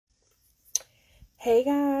Hey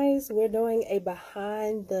guys, we're doing a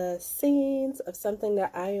behind the scenes of something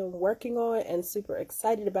that I am working on and super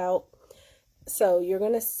excited about. So you're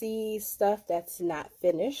going to see stuff that's not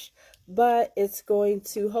finished, but it's going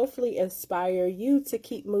to hopefully inspire you to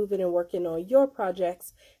keep moving and working on your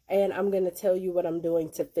projects. And I'm going to tell you what I'm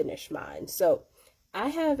doing to finish mine. So I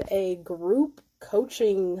have a group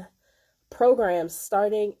coaching program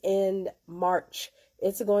starting in March.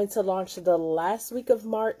 It's going to launch the last week of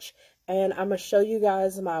March, and I'm going to show you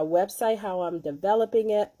guys my website, how I'm developing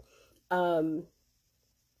it.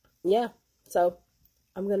 Yeah, so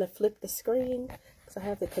I'm going to flip the screen because I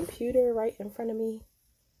have the computer right in front of me.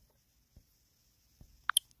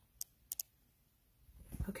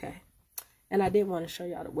 Okay. And I did want to show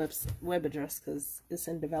y'all the web address because it's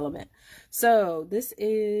in development. So this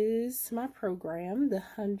is my program, the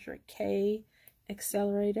 100K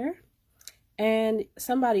Accelerator. And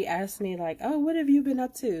somebody asked me like, oh, what have you been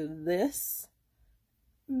up to? This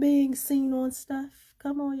being seen on stuff.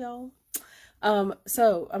 Come on, y'all.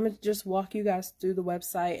 So I'm going to just walk you guys through the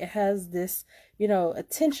website. It has this,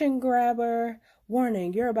 attention grabber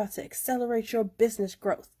warning. You're about to accelerate your business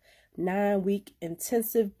growth. 9-week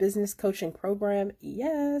intensive business coaching program.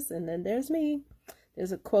 Yes. And then there's me.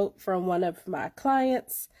 There's a quote from one of my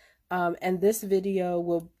clients. And this video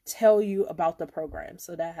will tell you about the program.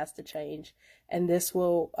 So that has to change. And this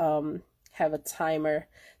will have a timer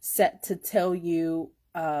set to tell you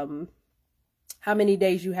how many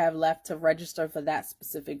days you have left to register for that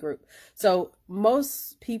specific group. So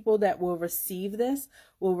most people that will receive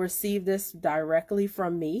this directly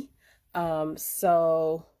from me.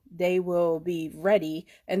 So they will be ready.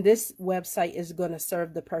 And this website is going to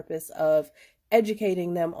serve the purpose of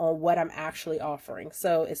educating them on what I'm actually offering.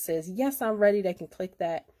 So it says, yes, I'm ready. They can click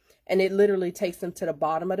that. And it literally takes them to the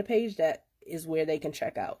bottom of the page. That is where they can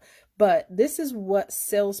check out. But this is what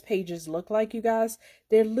sales pages look like, you guys.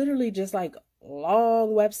 They're literally just like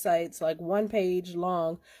long websites, like one page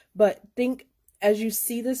long. But think, as you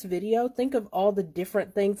see this video, think of all the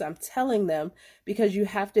different things I'm telling them, because you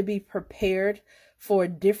have to be prepared for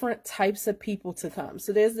different types of people to come.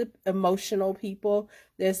 So there's the emotional people,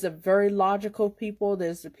 there's the very logical people,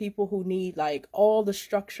 there's the people who need like all the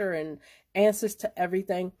structure and answers to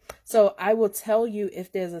everything. So I will tell you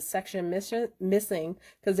if there's a section missing,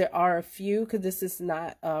 because there are a few, because this is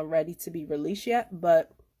not ready to be released yet,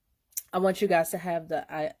 but I want you guys to have the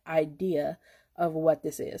idea of what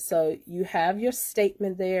this is. So you have your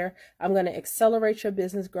statement there. I'm going to accelerate your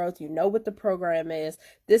business growth. You know what the program is.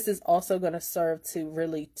 This is also going to serve to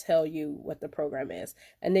really tell you what the program is.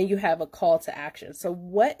 And then you have a call to action. So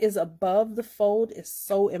what is above the fold is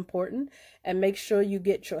so important, and make sure you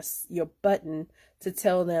get your button to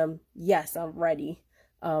tell them, yes, I'm ready,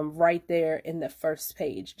 right there in the first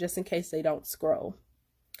page, just in case they don't scroll.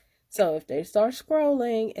 So if they start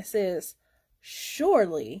scrolling, it says,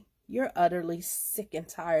 surely you're utterly sick and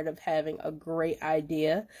tired of having a great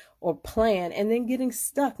idea or plan and then getting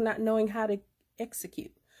stuck not knowing how to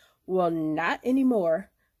execute. Well, not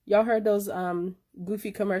anymore. Y'all heard those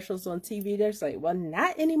goofy commercials on TV? They're like, well,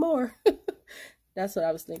 not anymore. That's what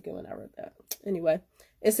I was thinking when I wrote that. Anyway,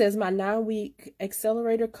 it says my 9-week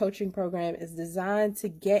Accelerator coaching program is designed to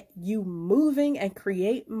get you moving and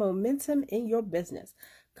create momentum in your business.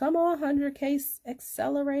 Come on, 100K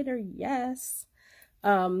Accelerator. Yes.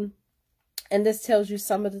 And this tells you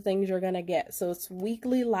some of the things you're going to get. So it's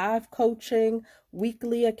weekly live coaching,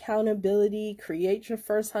 weekly accountability, create your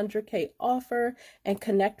first 100K offer, and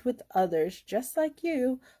connect with others just like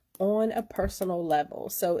you on a personal level.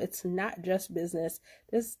 So it's not just business.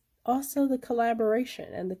 There's also the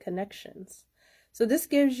collaboration and the connections. So this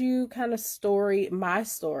gives you kind of my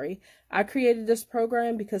story. I created this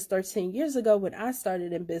program because 13 years ago when I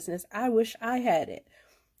started in business, I wish I had it.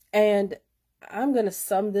 And I'm going to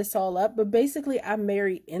sum this all up, but basically I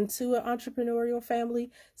married into an entrepreneurial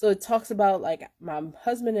family. So it talks about like my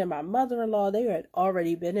husband and my mother-in-law, they had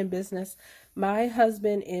already been in business. My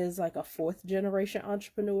husband is like a 4th generation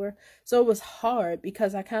entrepreneur. So it was hard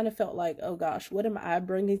because I kind of felt like, oh gosh, what am I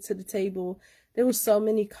bringing to the table? There were so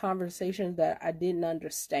many conversations that I didn't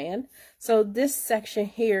understand. So this section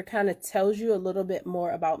here kind of tells you a little bit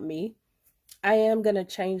more about me. I am going to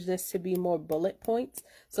change this to be more bullet points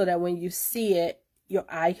so that when you see it, your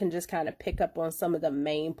eye can just kind of pick up on some of the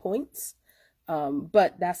main points.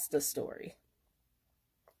 But that's the story.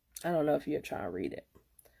 I don't know if you're trying to read it.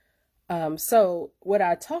 So what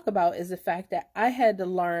I talk about is the fact that I had to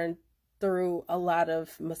learn through a lot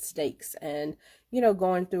of mistakes and,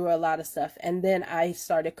 going through a lot of stuff. And then I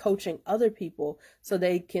started coaching other people so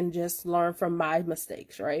they can just learn from my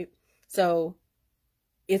mistakes, right? So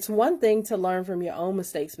it's one thing to learn from your own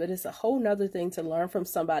mistakes, but it's a whole nother thing to learn from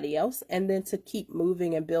somebody else and then to keep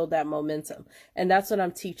moving and build that momentum. And that's what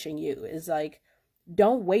I'm teaching you, is like,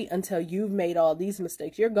 don't wait until you've made all these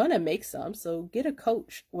mistakes. You're going to make some. So get a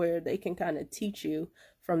coach where they can kind of teach you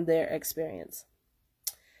from their experience.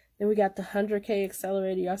 Then we got the 100K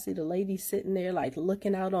Accelerator. Y'all see the lady sitting there like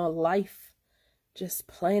looking out on life, just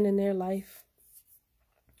planning their life.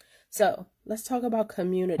 So let's talk about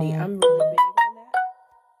community. I'm really big on that.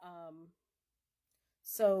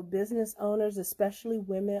 So business owners, especially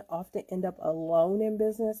women, often end up alone in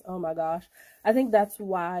business. Oh my gosh. I think that's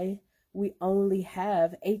why we only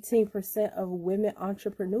have 18% of women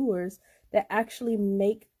entrepreneurs that actually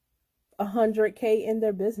make 100K in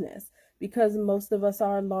their business, because most of us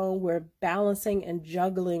are alone. We're balancing and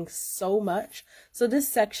juggling so much. So this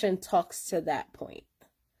section talks to that point.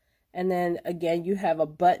 And then again, you have a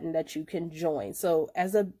button that you can join. So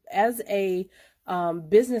as a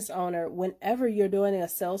business owner, whenever you're doing a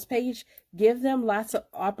sales page, give them lots of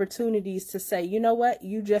opportunities to say, you know what,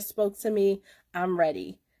 you just spoke to me, I'm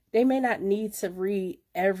ready. They may not need to read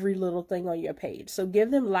every little thing on your page. So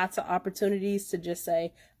give them lots of opportunities to just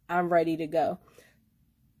say, I'm ready to go.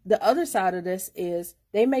 The other side of this is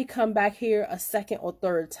they may come back here a second or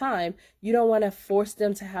third time. You don't want to force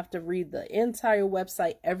them to have to read the entire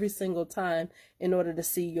website every single time in order to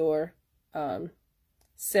see your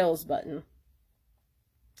sales button.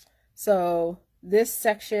 So this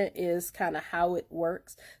section is kind of how it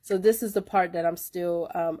works. So this is the part that I'm still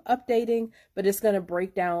updating, but it's going to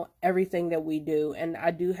break down everything that we do. And I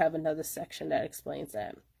do have another section that explains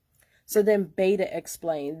that. So then beta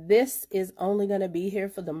explain. This is only going to be here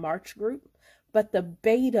for the March group, but the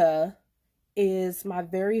beta is my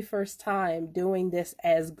very first time doing this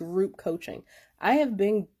as group coaching. I have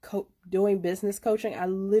been doing business coaching. I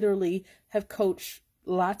literally have coached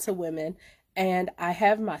lots of women, and I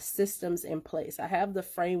have my systems in place. I have the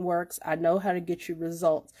frameworks. I know how to get you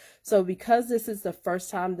results. So because this is the first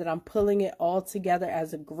time that I'm pulling it all together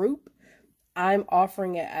as a group, I'm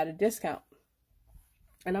offering it at a discount.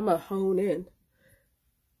 And I'm going to hone in.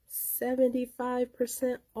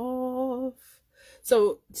 75% off.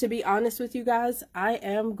 So to be honest with you guys, I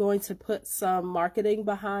am going to put some marketing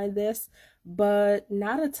behind this, but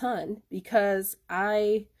not a ton, because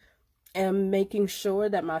I am making sure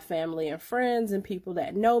that my family and friends and people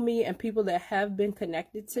that know me and people that have been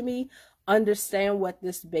connected to me understand what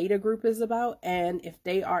this beta group is about. And if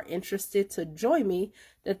they are interested to join me,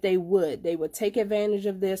 that they would take advantage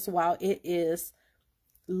of this while it is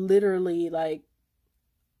literally like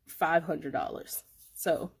 $500.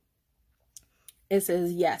 So it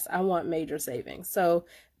says, yes, I want major savings. So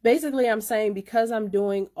basically I'm saying, because I'm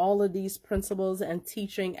doing all of these principles and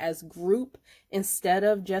teaching as group instead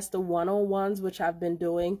of just the one-on-ones, which I've been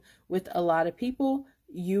doing with a lot of people,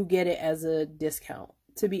 you get it as a discount.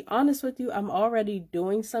 To be honest with you, I'm already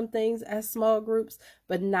doing some things as small groups,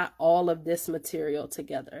 but not all of this material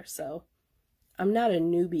together. So I'm not a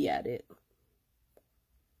newbie at it.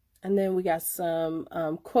 And then we got some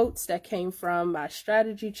quotes that came from my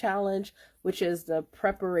strategy challenge, which is the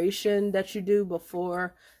preparation that you do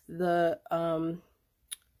before the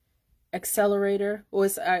accelerator. Or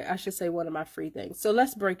I should say one of my free things. So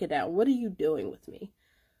let's break it down. What are you doing with me?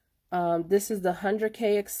 This is the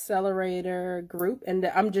 100K Accelerator group, and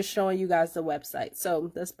I'm just showing you guys the website.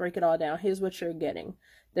 So let's break it all down. Here's what you're getting.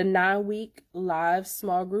 The 9-week live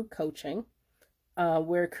small group coaching.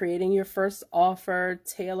 We're creating your first offer,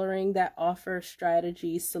 tailoring that offer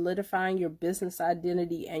strategy, solidifying your business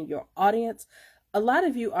identity and your audience. A lot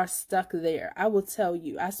of you are stuck there. I will tell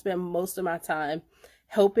you, I spend most of my time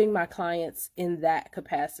helping my clients in that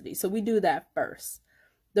capacity. So we do that first.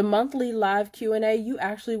 The monthly live Q&A, you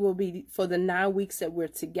actually will be, for the 9 weeks that we're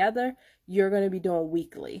together, you're going to be doing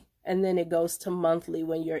weekly. And then it goes to monthly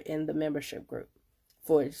when you're in the membership group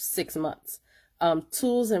for 6 months.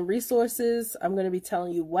 Tools and resources, I'm going to be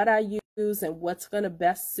telling you what I use and what's going to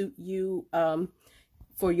best suit you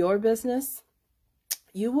for your business.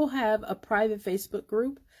 You will have a private Facebook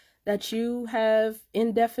group that you have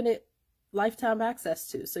indefinite lifetime access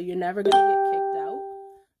to. So you're never going to get kicked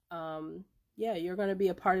out. Yeah, you're going to be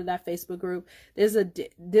a part of that Facebook group. This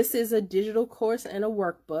is a digital course and a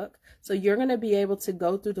workbook. So you're going to be able to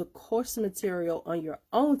go through the course material on your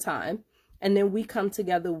own time. And then we come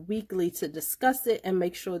together weekly to discuss it and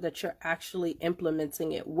make sure that you're actually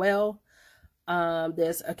implementing it well.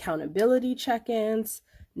 There's accountability check-ins,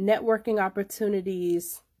 networking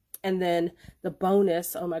opportunities, And then the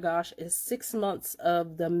bonus, oh my gosh, is 6 months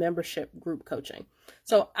of the membership group coaching.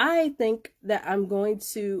 So I think that I'm going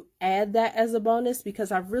to add that as a bonus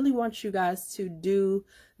because I really want you guys to do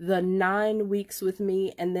the 9 weeks with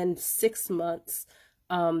me and then 6 months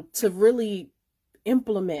to really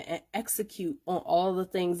implement and execute on all the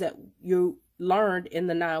things that you learned in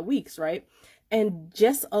the 9 weeks, right? And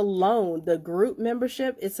just alone, the group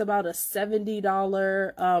membership, it's about a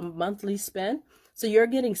 $70 monthly spend. So you're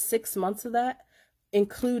getting 6 months of that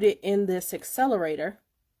included in this accelerator,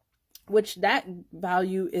 which that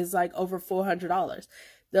value is like over $400.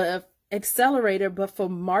 The accelerator, but for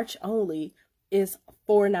March only, is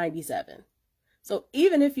 $497. So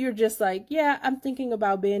even if you're just like, yeah, I'm thinking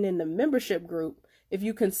about being in the membership group, if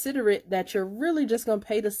you consider it that you're really just going to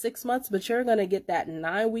pay the 6 months, but you're going to get that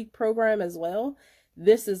 9-week program as well,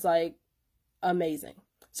 this is like amazing.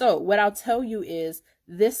 So what I'll tell you is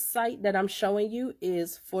this site that I'm showing you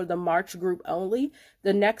is for the March group only.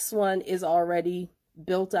 The next one is already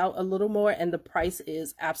built out a little more, and the price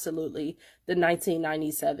is absolutely the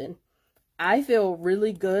 $19.97. I feel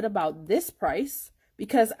really good about this price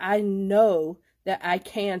because I know that I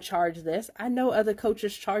can charge this. I know other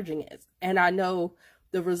coaches charging it, and I know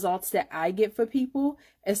the results that I get for people,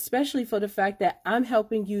 especially for the fact that I'm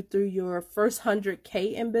helping you through your first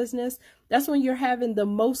 100K in business. That's when you're having the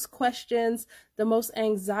most questions, the most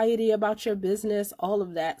anxiety about your business, all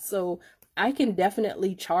of that. So I can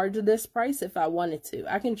definitely charge this price if I wanted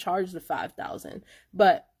to. I can charge the $5,000,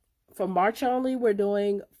 but for March only, we're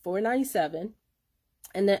doing $497.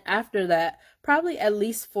 And then after that, probably at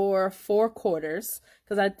least for 4 quarters,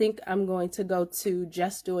 because I think I'm going to go to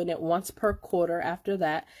just doing it once per quarter. After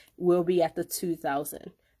that, we'll be at the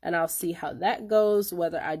 $2,000. And I'll see how that goes,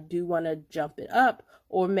 whether I do want to jump it up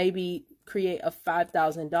or maybe create a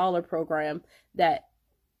 $5,000 program that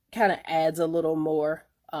kind of adds a little more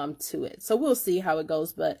to it. So we'll see how it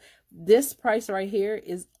goes. But this price right here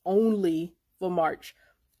is only for March.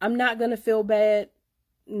 I'm not going to feel bad.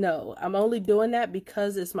 No, I'm only doing that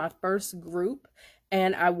because it's my first group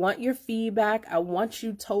and I want your feedback. I want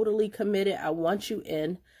you totally committed. I want you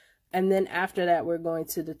in. And then after that, we're going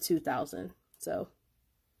to the 2,000. So,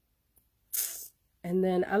 and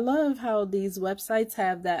then I love how these websites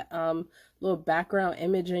have that little background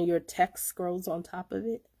image and your text scrolls on top of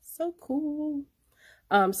it. So cool.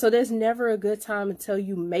 So there's never a good time until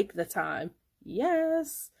you make the time.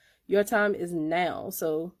 Yes, your time is now.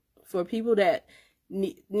 So for people that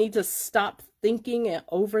need to stop thinking and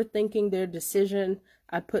overthinking their decision,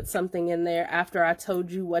 I put something in there after I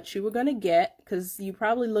told you what you were going to get, because you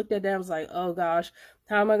probably looked at that and was like, oh gosh,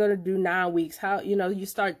 how am I going to do 9 weeks? How, you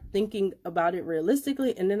start thinking about it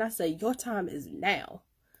realistically. And then I say, your time is now.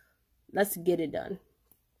 Let's get it done.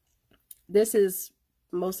 This is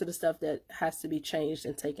most of the stuff that has to be changed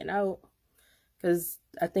and taken out, because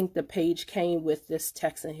I think the page came with this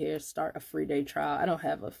text in here, start a free day trial. I don't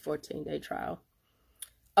have a 14-day trial.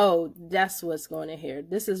 Oh, that's what's going in here.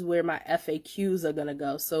 This is where my FAQs are going to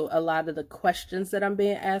go. So a lot of the questions that I'm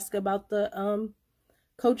being asked about the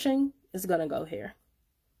coaching is going to go here.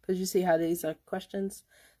 Because you see how these are questions?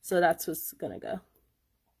 So that's what's going to go.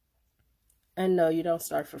 And no, you don't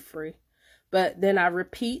start for free. But then I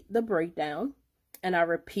repeat the breakdown. And I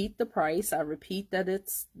repeat the price. I repeat that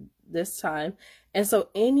it's this time. And so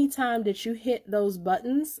anytime that you hit those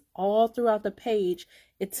buttons all throughout the page,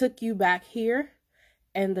 it took you back here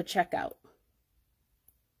and the checkout.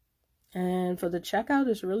 And for the checkout,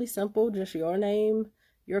 it's really simple. Just your name,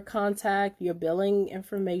 your contact, your billing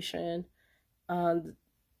information,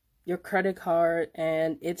 your credit card,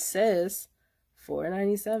 and it says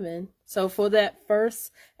 $497. So for that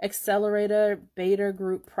first accelerator beta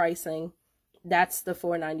group pricing, that's the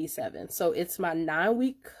 $497. So it's my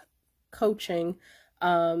 9-week coaching.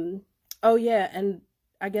 Oh yeah, and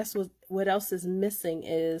I guess what else is missing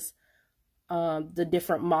is the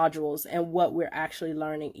different modules and what we're actually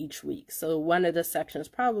learning each week. So one of the sections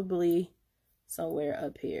probably somewhere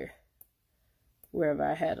up here, wherever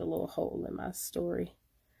I had a little hole in my story.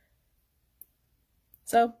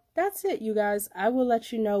 So that's it, you guys. I will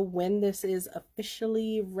let you know when this is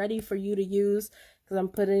officially ready for you to use, because I'm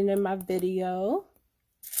putting in my video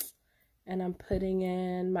and I'm putting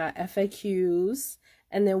in my FAQs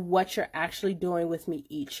and then what you're actually doing with me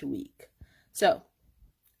each week. So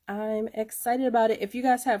I'm excited about it. If you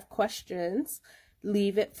guys have questions,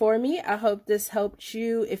 leave it for me. I hope this helped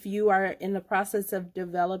you if you are in the process of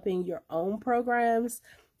developing your own programs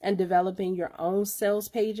and developing your own sales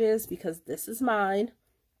pages, because this is mine.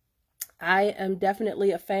 I am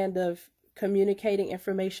definitely a fan of communicating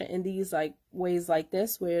information in these ways like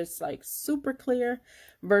this, where it's like super clear,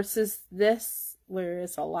 versus this where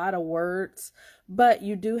it's a lot of words, but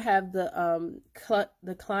you do have the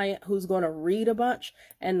client who's going to read a bunch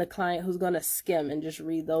and the client who's going to skim and just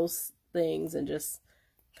read those things and just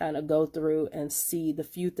kind of go through and see the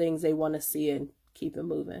few things they want to see and keep it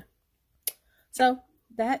moving. So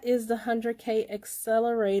that is the 100K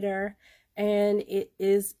Accelerator, and it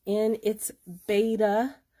is in its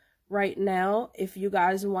beta right now. If you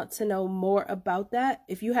guys want to know more about that,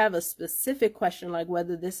 if you have a specific question like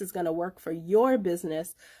whether this is going to work for your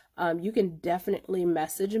business, you can definitely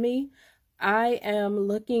message me. I am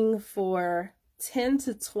looking for 10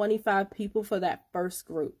 to 25 people for that first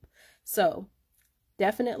group. So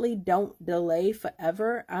definitely don't delay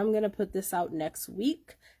forever. I'm going to put this out next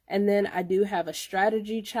week. And then I do have a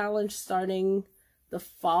strategy challenge starting the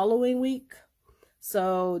following week.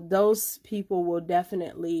 So those people will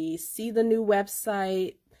definitely see the new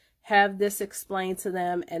website, have this explained to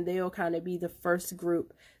them, and they'll kind of be the first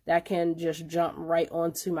group that can just jump right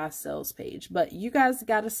onto my sales page. But you guys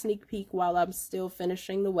got a sneak peek while I'm still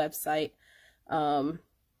finishing the website.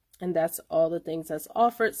 And that's all the things that's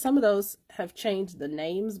offered. Some of those have changed the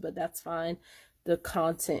names, but that's fine. The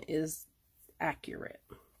content is accurate.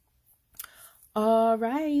 All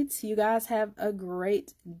right, you guys have a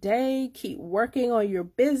great day. Keep working on your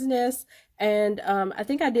business. And I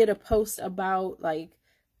think I did a post about like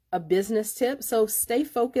a business tip. So stay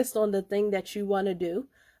focused on the thing that you want to do.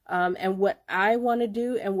 And what I want to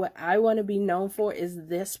do and what I want to be known for is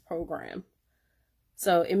this program.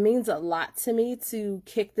 So it means a lot to me to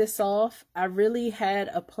kick this off. I really had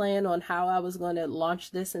a plan on how I was going to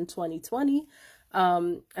launch this in 2020.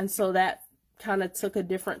 And so that kind of took a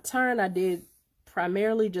different turn. I did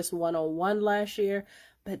primarily just one-on-one last year,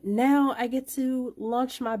 but now I get to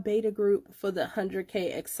launch my beta group for the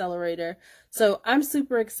 100K Accelerator. So I'm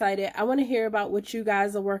super excited. I want to hear about what you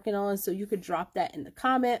guys are working on, so you could drop that in the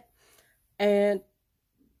comment, and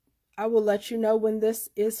I will let you know when this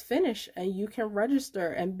is finished and you can register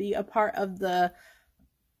and be a part of the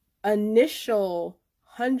initial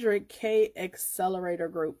 100K Accelerator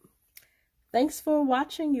group. Thanks for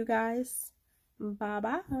watching, you guys.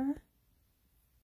 Bye-bye.